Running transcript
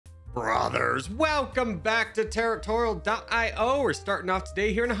Brothers, welcome back to Territorial IO. We're starting off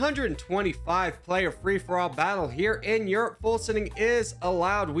today here in 125 player free-for-all battle here in Europe. Full sending is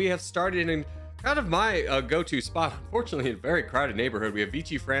allowed. We have started in kind of my go-to spot. Unfortunately, in a very crowded neighborhood. We have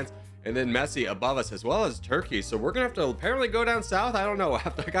Vichy, France, and then Messi above us, as well as Turkey. So we're gonna have to apparently go down south. I don't know. I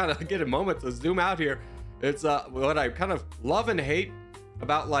have to kind of get a moment to zoom out here. It's what I kind of love and hate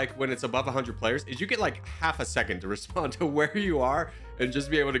about like when it's above 100 players is you get like half a second to respond to where you are and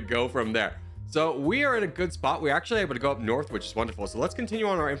just be able to go from there. So we are in a good spot. We're actually able to go up north, which is wonderful. So let's continue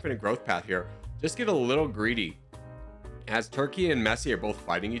on our infinite growth path here. Just get a little greedy as Turkey and Messi are both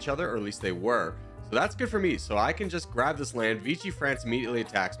fighting each other, or at least they were. So that's good for me. So I can just grab this land. Vichy France immediately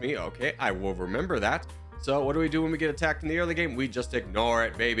attacks me. Okay, I will remember that. So what do we do when we get attacked in the early game? We just ignore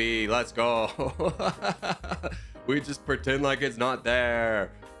it, baby. Let's go. We just pretend like it's not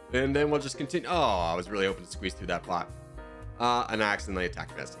there. And then we'll just continue. Oh, I was really hoping to squeeze through that bot. And I accidentally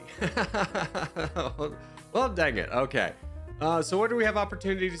attacked Messi. Well, dang it. Okay. So where do we have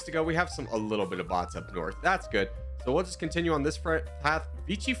opportunities to go? We have a little bit of bots up north. That's good. So we'll just continue on this path.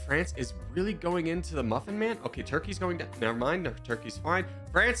 Vichy France is really going into the Muffin Man. Okay, Turkey's going down. Never mind. No, Turkey's fine.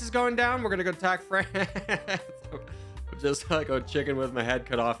 France is going down. We're going to go attack France. I'm just like a chicken with my head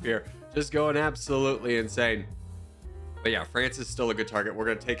cut off here. Just going absolutely insane. But yeah, France is still a good target. We're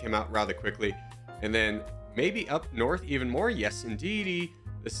going to take him out rather quickly. And then maybe up north even more. Yes, indeedy.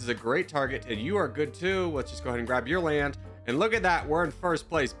 This is a great target. And you are good too. Let's just go ahead and grab your land. And look at that. We're in first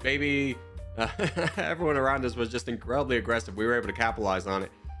place, baby. Everyone around us was just incredibly aggressive. We were able to capitalize on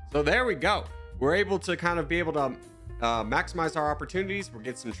it. So there we go. We're able to kind of be able to maximize our opportunities. We're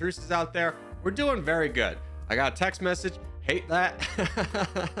getting some truces out there. We're doing very good. I got a text message. Hate that.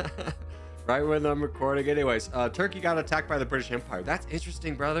 Right when I'm recording. Anyways, Turkey got attacked by the British Empire. That's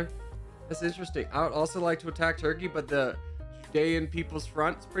interesting, brother. That's interesting. I would also like to attack Turkey, but the Judean People's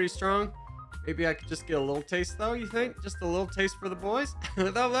Front is pretty strong. Maybe I could just get a little taste, though, you think? Just a little taste for the boys?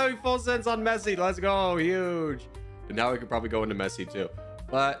 That'll be full sense on Messi. Let's go. Huge. And now we could probably go into Messi, too.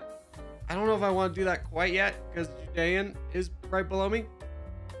 But I don't know if I want to do that quite yet, because Judean is right below me.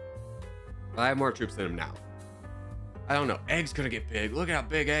 But I have more troops than him now. I don't know. Egg's gonna get big. Look at how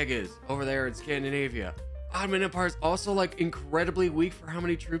big Egg is over there in Scandinavia. Ottoman Empire is also like incredibly weak for how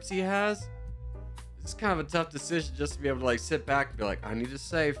many troops he has. It's kind of a tough decision just to be able to like sit back and be like, I need to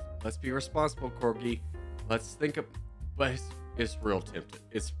save. Let's be responsible, Corgi. Let's think of. But it's real tempting.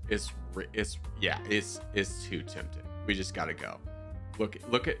 It's too tempting. We just gotta go.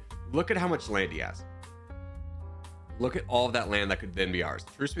 Look at how much land he has. Look at all of that land that could then be ours.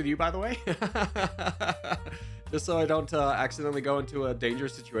 Truce with you, by the way. Just so I don't accidentally go into a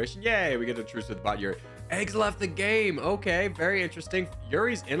dangerous situation. Yay, we get a truce with bot Yuri. Eggs left the game. Okay, very interesting.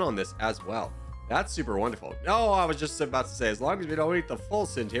 Yuri's in on this as well. That's super wonderful. No, I was just about to say, as long as we don't eat the full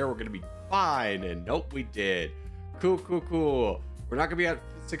cent here, we're going to be fine. And nope, we did. Cool, cool, cool. We're not going to be at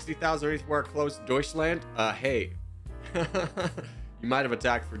 60,000 or anywhere close. Deutschland, hey. You might have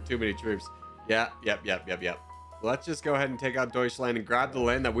attacked for too many troops. Yeah, yep. Let's just go ahead and take out Deutschland and grab the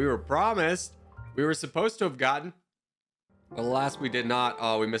land that we were promised. We were supposed to have gotten, but alas, we did not.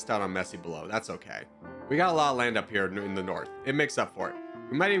 Oh, we missed out on Messi below. That's okay. We got a lot of land up here in the north. It makes up for it.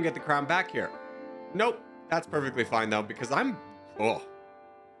 We might even get the crown back here. Nope. That's perfectly fine, though, because oh,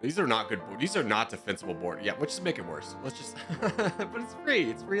 these are not good. These are not defensible borders. Yeah, let's just make it worse. Let's just, but it's free.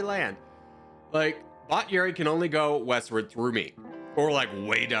 It's free land. Like, Bot Yuri can only go westward through me, or like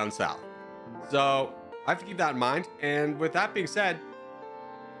way down south. So I have to keep that in mind. And with that being said,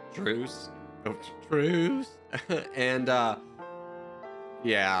 truce. And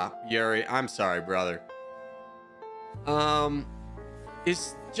yeah, Yuri, I'm sorry, brother.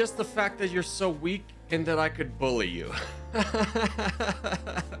 It's just the fact that you're so weak and that I could bully you.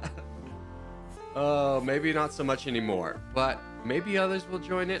 Oh, maybe not so much anymore, but maybe others will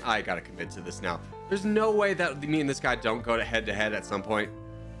join in. I gotta commit to this now. There's no way that me and this guy don't go to head at some point.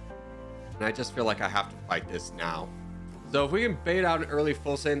 And I just feel like I have to fight this now. So if we can bait out an early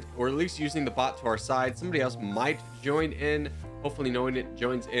full send, or at least using the bot to our side, somebody else might join in. Hopefully no one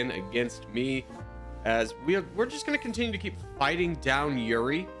joins in against me, as we're just going to continue to keep fighting down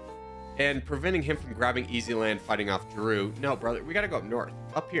Yuri and preventing him from grabbing easy land, fighting off Drew. No, brother, we got to go up north.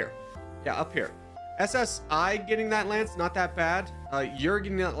 Up here. Yeah, up here. SSI getting that land's not that bad. Yuri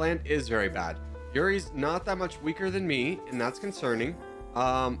getting that land is very bad. Yuri's not that much weaker than me, and that's concerning.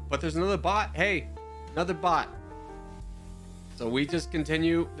 But there's another bot. Hey, another bot. So we just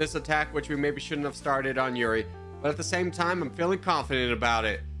continue this attack, which we maybe shouldn't have started on Yuri. But at the same time, I'm feeling confident about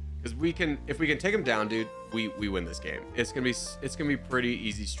it. Because if we can take him down, dude, we win this game. It's gonna be pretty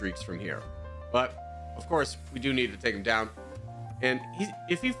easy streaks from here. But of course, we do need to take him down. And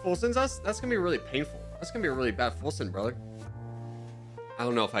if he full sends us, that's gonna be really painful. That's gonna be a really bad full send, brother. I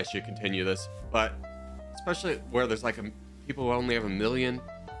don't know if I should continue this, but especially where there's like people who only have 1 million.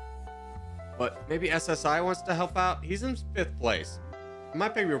 But maybe SSI wants to help out. He's in 5th place. I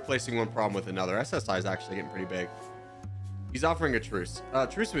might be replacing one problem with another. SSI is actually getting pretty big. He's offering a truce.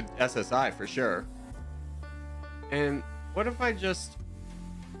 Truce with SSI for sure. And what if I just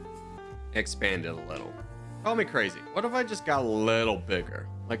expand it a little? Call me crazy. What if I just got a little bigger?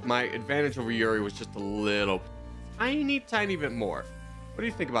 Like my advantage over Yuri was just a little tiny bit more. What do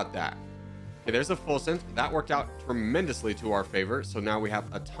you think about that? Okay, there's a full send. That worked out tremendously to our favor. So now we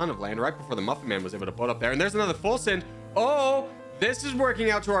have a ton of land right before the Muffin Man was able to boat up there. And there's another full send. Oh, this is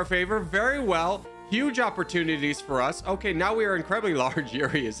working out to our favor very well. Huge opportunities for us. Okay, now we are incredibly large.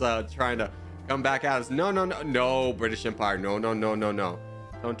 Yuri is trying to come back at us. No, British Empire. No.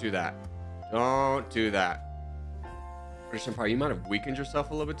 Don't do that. Don't do that. British Empire, you might have weakened yourself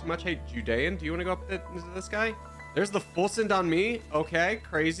a little bit too much. Hey, Judean, do you want to go up into this guy? There's the full send on me. Okay,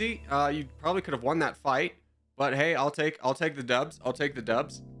 crazy. You probably could have won that fight, but hey, I'll take the dubs. I'll take the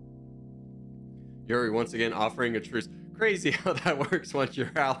dubs. Yuri once again offering a truce. Crazy how that works once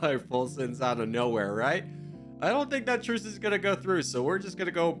your ally full sends out of nowhere, right? I don't think that truce is gonna go through, so we're just gonna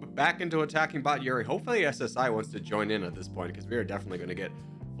go back into attacking bot Yuri. Hopefully SSI wants to join in at this point, because we are definitely gonna get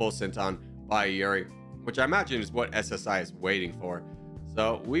full sent on by Yuri, which I imagine is what SSI is waiting for.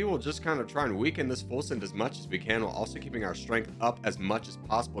 So we will just kind of try and weaken this full send as much as we can, while also keeping our strength up as much as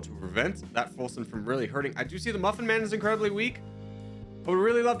possible to prevent that full send from really hurting. I do see the Muffin Man is incredibly weak. I would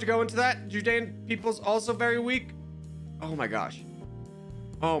really love to go into that. Judean people's also very weak. Oh my gosh.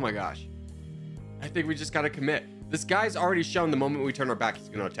 Oh my gosh. I think we just got to commit. This guy's already shown the moment we turn our back, he's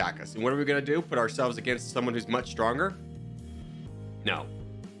going to attack us. And what are we going to do? Put ourselves against someone who's much stronger? No.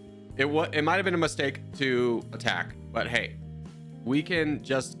 It might have been a mistake to attack, but hey, we can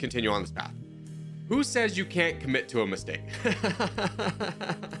just continue on this path. Who says you can't commit to a mistake?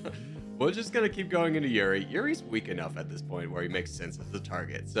 We're just going to keep going into Yuri. Yuri's weak enough at this point where he makes sense as a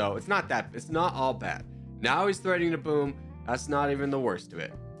target. So it's not all bad. Now he's threatening to boom. That's not even the worst of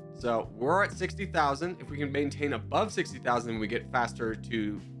it. So we're at 60,000. If we can maintain above 60,000 and we get faster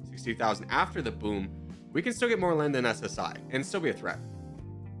to 60,000 after the boom, we can still get more land than SSI and still be a threat.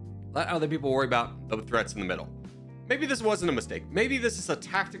 Let other people worry about the threats in the middle. Maybe this wasn't a mistake. Maybe this is a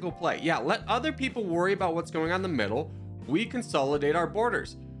tactical play. Yeah, let other people worry about what's going on in the middle. We consolidate our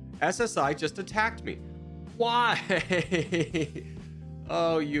borders. SSI just attacked me. Why?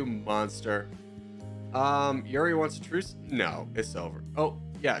 Oh, you monster. Yuri wants a truce? No, it's over. Oh,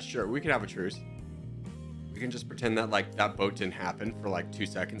 yeah, sure. We can have a truce. We can just pretend that like that boat didn't happen for like 2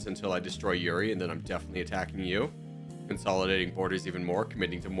 seconds until I destroy Yuri, and then I'm definitely attacking you. Consolidating borders even more,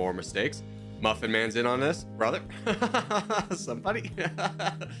 committing to more mistakes. Muffin Man's in on this, brother. Somebody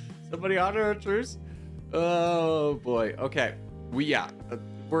honor a truce. Oh boy. Okay.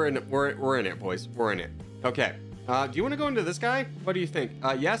 We're in it, boys. We're in it. Okay. Do you want to go into this guy? What do you think?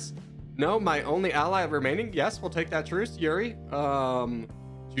 Yes. No, my only ally remaining. Yes, we'll take that truce, Yuri.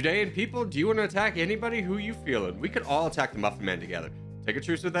 Judean people, do you want to attack anybody? Who you feeling? We could all attack the Muffin Man together. Take a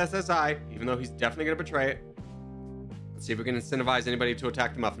truce with SSI, even though he's definitely going to betray it. Let's see if we can incentivize anybody to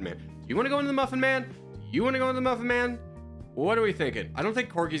attack the Muffin Man. Do you want to go into the Muffin Man? Do you want to go into the Muffin Man? What are we thinking? I don't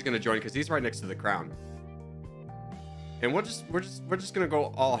think Corgi's going to join because he's right next to the crown. And we're just going to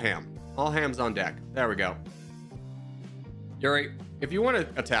go all ham. All hams on deck. There we go. Yuri, if you want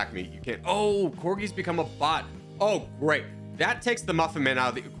to attack me, you can. Oh, Corgi's become a bot. Oh, great. That takes the Muffin Man out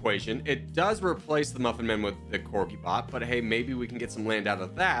of the equation. It does replace the Muffin Man with the Corgi bot, but hey, maybe we can get some land out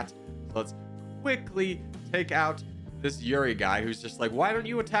of that. So let's quickly take out this Yuri guy who's just like, why don't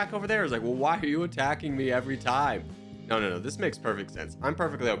you attack over there? It's like, well, why are you attacking me every time? No. This makes perfect sense. I'm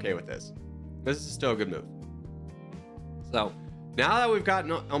perfectly okay with this. This is still a good move. So now that we've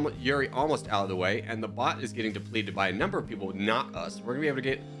gotten Yuri almost out of the way and the bot is getting depleted by a number of people, not us, we're gonna be able to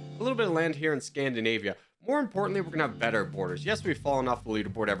get a little bit of land here in Scandinavia. More importantly, we're gonna have better borders. Yes, we've fallen off the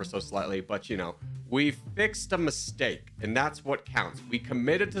leaderboard ever so slightly, but you know, we fixed a mistake, and that's what counts. We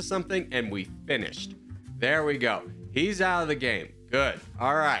committed to something and we finished. There we go. He's out of the game. Good.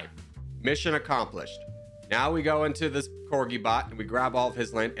 All right. Mission accomplished. Now we go into this Corgi bot and we grab all of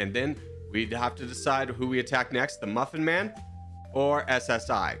his land, and then we'd have to decide who we attack next, the Muffin Man or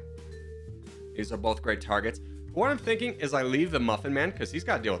SSI. These are both great targets. What I'm thinking is I leave the Muffin Man because he's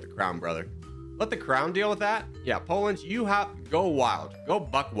got to deal with the crown, brother. Let the crown deal with that. Yeah, Poland, you have go wild. Go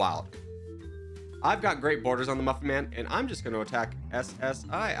buck wild. I've got great borders on the Muffin Man, and I'm just going to attack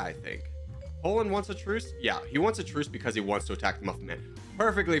SSI, I think. Poland wants a truce? Yeah, he wants a truce because he wants to attack the Muffin Man.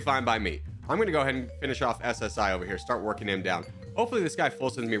 Perfectly fine by me. I'm going to go ahead and finish off SSI over here. Start working him down. Hopefully this guy full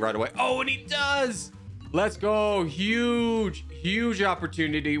sends me right away. Oh, and he does. Let's go. Huge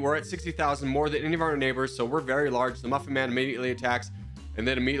opportunity. We're at 60,000, more than any of our neighbors, so we're very large. The Muffin Man immediately attacks and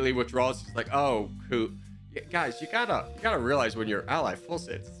then immediately withdraws. He's like, oh, cool. Yeah, guys, you gotta realize when your ally full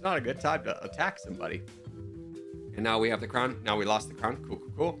sits, it's not a good time to attack somebody. And now we have the crown. Now we lost the crown.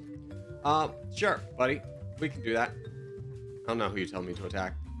 Cool. Sure, buddy. We can do that. I don't know who you're telling me to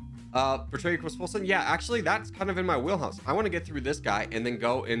attack. Betray equals full send. Yeah, actually, that's kind of in my wheelhouse. I want to get through this guy and then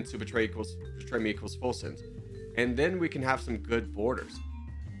go into betray me equals full send. And then we can have some good borders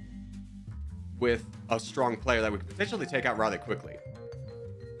with a strong player that we can potentially take out rather quickly.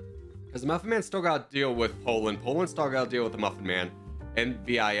 Because the Muffin Man still got to deal with Poland. Poland still got to deal with the Muffin Man and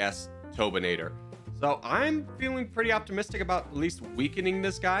BIS Tobinator. So I'm feeling pretty optimistic about at least weakening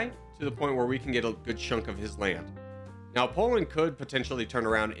this guy to the point where we can get a good chunk of his land. Now, Poland could potentially turn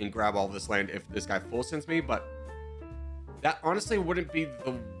around and grab all of this land if this guy full sends me, but that honestly wouldn't be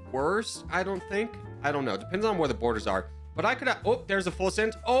the worst, I don't think. I don't know. Depends on where the borders are. But I could have... Oh, there's a full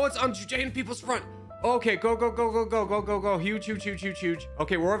send. Oh, it's on Judean people's front. Okay, go. Huge.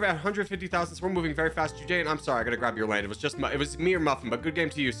 Okay, we're over at 150,000, so we're moving very fast. Judean, I'm sorry. I got to grab your land. It was me or Muffin, but good game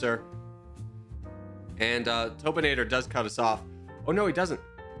to you, sir. And Tobinator does cut us off. Oh, no, he doesn't.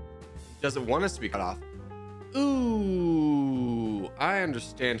 He doesn't want us to be cut off. Ooh, I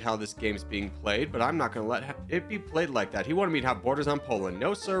understand how this game's being played, but I'm not going to let it be played like that. He wanted me to have borders on Poland.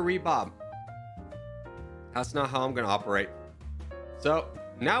 No, sir, Bob. That's not how I'm going to operate. So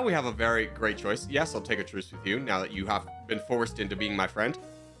now we have a very great choice. Yes, I'll take a truce with you now that you have been forced into being my friend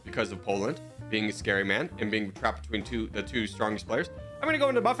because of Poland, being a scary man, and being trapped between the two strongest players. I'm going to go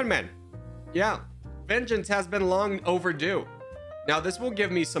into Muffin Man. Yeah, vengeance has been long overdue. Now, this will give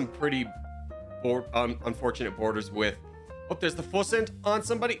me some pretty unfortunate borders with... Oh, there's the full send on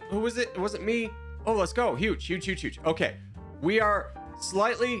somebody. Who was it? It wasn't me. Oh, let's go. Huge. Okay, we are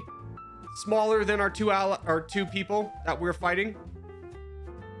slightly smaller than our two people that we're fighting.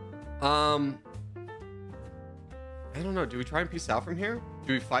 I don't know. Do we try and peace out from here?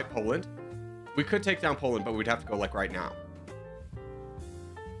 Do we fight Poland? We could take down Poland, but we'd have to go like right now.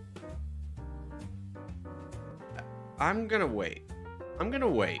 I'm gonna wait.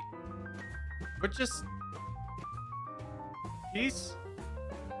 But just... Peace?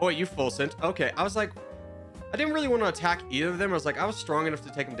 Oh, wait, you full sent. Okay, I was like... I didn't really want to attack either of them. I was strong enough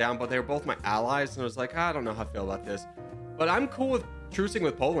to take them down, but they were both my allies, and I was like, I don't know how I feel about this. But I'm cool with trucing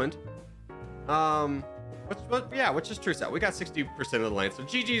with Poland. Let's just truce out. We got 60% of the land, so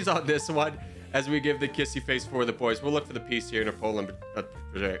GG's on this one as we give the kissy face for the boys. We'll look for the peace here, and if Poland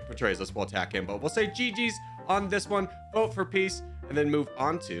betrays us, we'll attack him. But we'll say GG's on this one, vote for peace, and then move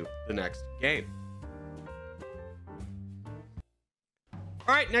on to the next game.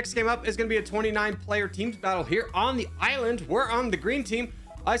 All right, next game up is going to be a 29-player teams battle here on the island. We're on the green team.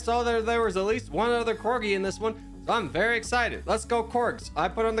 I saw that there was at least one other Corgi in this one, so I'm very excited. Let's go Corgs. I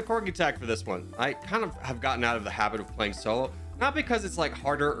put on the Corgi tag for this one. I kind of have gotten out of the habit of playing solo, not because it's like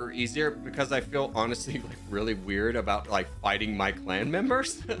harder or easier, because I feel honestly like really weird about like fighting my clan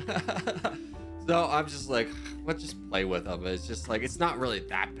members. So I'm just like, let's just play with them. It's just like, it's not really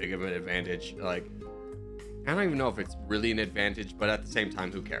that big of an advantage. Like, I don't even know if it's really an advantage, but at the same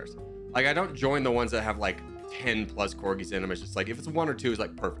time, who cares? Like, I don't join the ones that have like 10 plus Corgis in them. It's just like, if it's 1 or 2, it's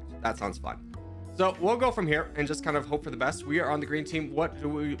like, perfect. That sounds fun. So we'll go from here and just kind of hope for the best. We are on the green team. What are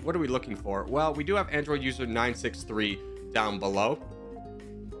we looking for? Well, we do have Android user 963 down below.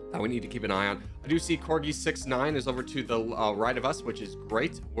 We need to keep an eye on. I do see Corgi69 is over to the right of us, which is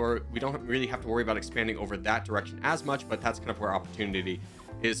great. We don't really have to worry about expanding over that direction as much, but that's kind of where opportunity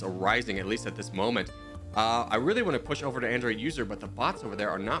is arising, at least at this moment. I really want to push over to Android user, but the bots over there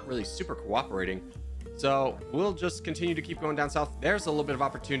are not really super cooperating. So we'll just continue to keep going down south. There's a little bit of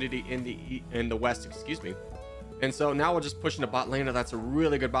opportunity in the west, excuse me. And so now we'll just push into bot lane. That's a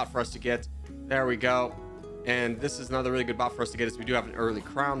really good bot for us to get. There we go. And this is another really good bot for us to get, as we do have an early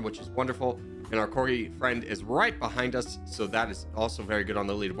crown, which is wonderful. And our Corgi friend is right behind us, so that is also very good on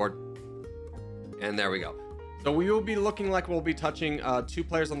the leaderboard. And there we go. So we will be looking like we'll be touching 2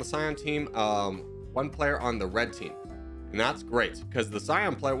 players on the Scion team, 1 player on the red team. And that's great, because the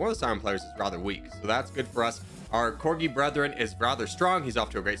Scion player, one of the Scion players is rather weak, so that's good for us. Our Corgi brethren is rather strong. He's off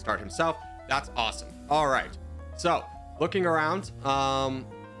to a great start himself. That's awesome. All right. So looking around,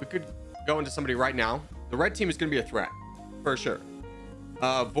 we could go into somebody right now. The red team is going to be a threat, for sure.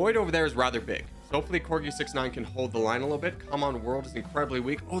 Void over there is rather big. So hopefully Corgi69 can hold the line a little bit. Come on, World is incredibly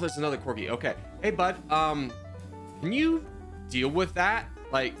weak. Oh, there's another Corgi. Okay. Hey, bud. Can you deal with that?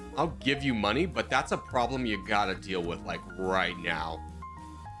 Like, I'll give you money, but that's a problem you gotta deal with, like, right now.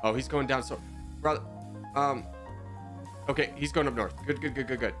 Oh, he's going down. So, brother, Okay, he's going up north. Good, good, good,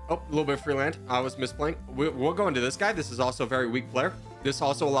 good, good. Oh, a little bit of free land. I was misplaying. We'll go into this guy. This is also a very weak player. This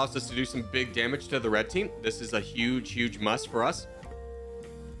also allows us to do some big damage to the red team. This is a huge, huge must for us.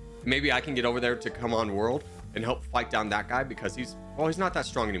 Maybe I can get over there to come on world and help fight down that guy because he's not that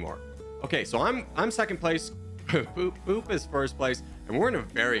strong anymore. Okay, so I'm second place. Boop is first place, and we're in a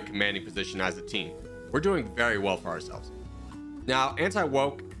very commanding position as a team. We're doing very well for ourselves. Now,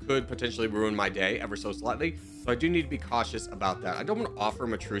 anti-woke could potentially ruin my day ever so slightly, so I do need to be cautious about that. I don't want to offer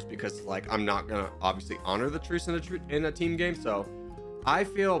him a truce because, like, I'm not gonna obviously honor the truce in a team game, so I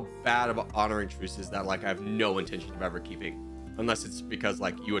feel bad about honoring truces that, like, I have no intention of ever keeping. Unless it's because,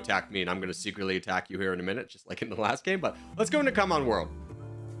 like, you attack me and I'm going to secretly attack you here in a minute, just like in the last game. But let's go into Come On World.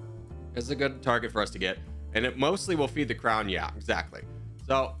 This is a good target for us to get. And it mostly will feed the crown. Yeah, exactly.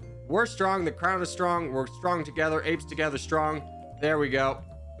 So we're strong. The crown is strong. We're strong together. Apes together strong. There we go.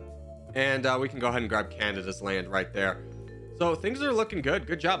 And we can go ahead and grab Canada's land right there. So things are looking good.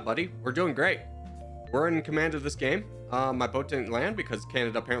 Good job, buddy. We're doing great. We're in command of this game. My boat didn't land because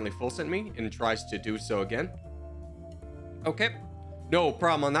Canada apparently full sent me and tries to do so again. Okay, no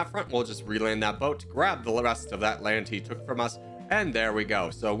problem on that front. We'll just reland that boat, grab the rest of that land he took from us, and there we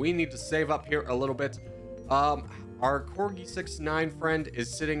go. So we need to save up here a little bit. Our Corgi 6'9" friend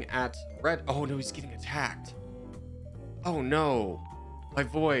is sitting at red. Oh no, he's getting attacked. Oh no, by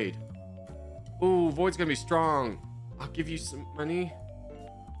Void. Ooh, Void's gonna be strong. I'll give you some money.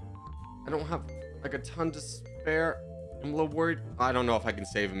 I don't have like a ton to spare. I'm a little worried. I don't know if I can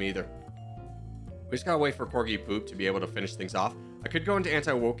save him either. We just gotta wait for Corgi Poop to be able to finish things off. I could go into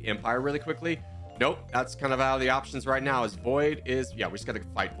Anti-Woke Empire really quickly. Nope, that's kind of out of the options right now. As Void is, yeah, we just gotta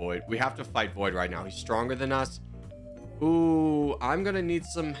fight Void. We have to fight Void right now. He's stronger than us. Ooh, I'm gonna need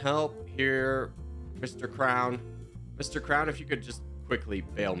some help here, Mr. Crown. Mr. Crown, if you could just quickly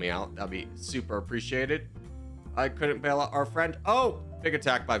bail me out, that'd be super appreciated. I couldn't bail out our friend. Oh, big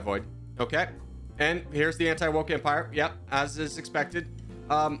attack by Void. Okay, and here's the Anti-Woke Empire. Yep, as is expected.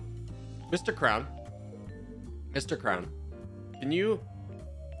 Mr. Crown. Mr. Crown, can you...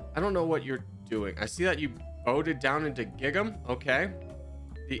 I don't know what you're doing. I see that you boated down into Gig'em. Okay.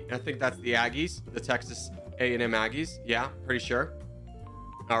 I think that's the Aggies. The Texas A&M Aggies. Yeah, pretty sure.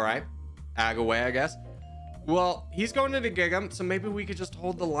 All right. Ag away, I guess. Well, he's going into Gig'em, so maybe we could just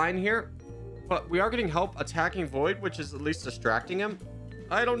hold the line here. But we are getting help attacking Void, which is at least distracting him.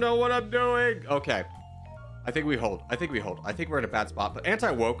 I don't know what I'm doing. Okay. I think we hold. I think we hold. I think we're in a bad spot. But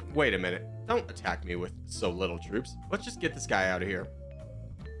anti-woke, wait a minute. Don't attack me with so little troops. Let's just get this guy out of here.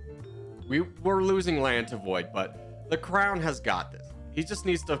 We're losing land to Void, but the crown has got this. He just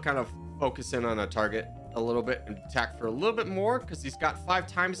needs to kind of focus in on a target a little bit and attack for a little bit more because he's got 5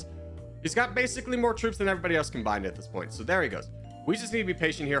 times. He's got basically more troops than everybody else combined at this point. So there he goes. We just need to be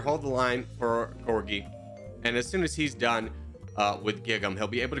patient here. Hold the line for Corgi. And as soon as he's done with Gig'em, he'll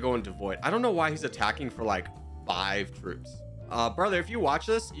be able to go into Void. I don't know why he's attacking for like 5 troops. Brother, if you watch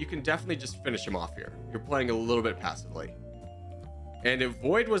this, you can definitely just finish him off here. You're playing a little bit passively. And if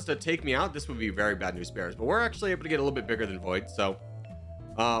Void was to take me out, this would be very bad news bears. But we're actually able to get a little bit bigger than Void. So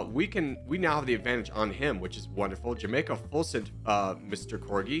we now have the advantage on him, which is wonderful. Jamaica full sent Mr.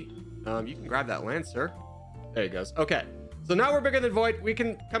 Corgi. You can grab that land, sir. There he goes. Okay. So now we're bigger than Void. We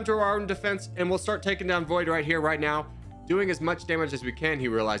can come to our own defense and we'll start taking down Void right here, right now. Doing as much damage as we can. He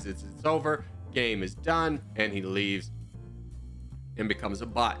realizes it's over. Game is done. And he leaves and becomes a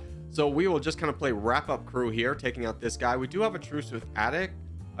bot. So we will just kind of play wrap-up crew here, taking out this guy. We do have a truce with Attic.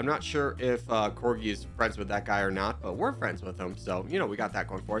 I'm not sure if Corgi is friends with that guy or not, but we're friends with him. So, you know, we got that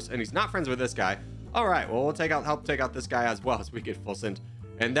going for us. And he's not friends with this guy. All right, well, we'll help take out this guy as well as we get full send.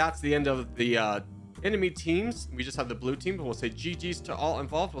 And that's the end of the enemy teams. We just have the blue team, but we'll say GG's to all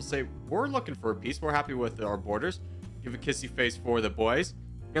involved. We'll say we're looking for a peace. We're happy with our borders. Give a kissy face for the boys.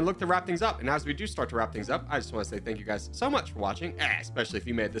 And look to wrap things up. And as we do start to wrap things up, I just want to say thank you guys so much for watching, especially if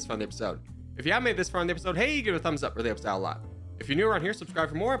you made this far in the episode. If you have made this far in the episode, hey, give it a thumbs up, really helps out a lot. If you're new around here, subscribe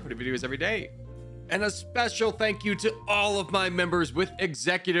for more. I put videos every day. And a special thank you to all of my members with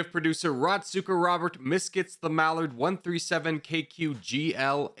executive producer Rodsuka Robert, Miskits the Mallard,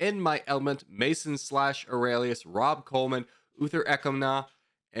 137KQGL, In My Element, Mason / Aurelius, Rob Coleman, Uther Ekamna,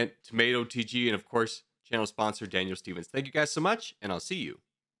 and Tomato TG, and of course, channel sponsor Daniel Stevens. Thank you guys so much, and I'll see you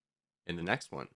in the next one.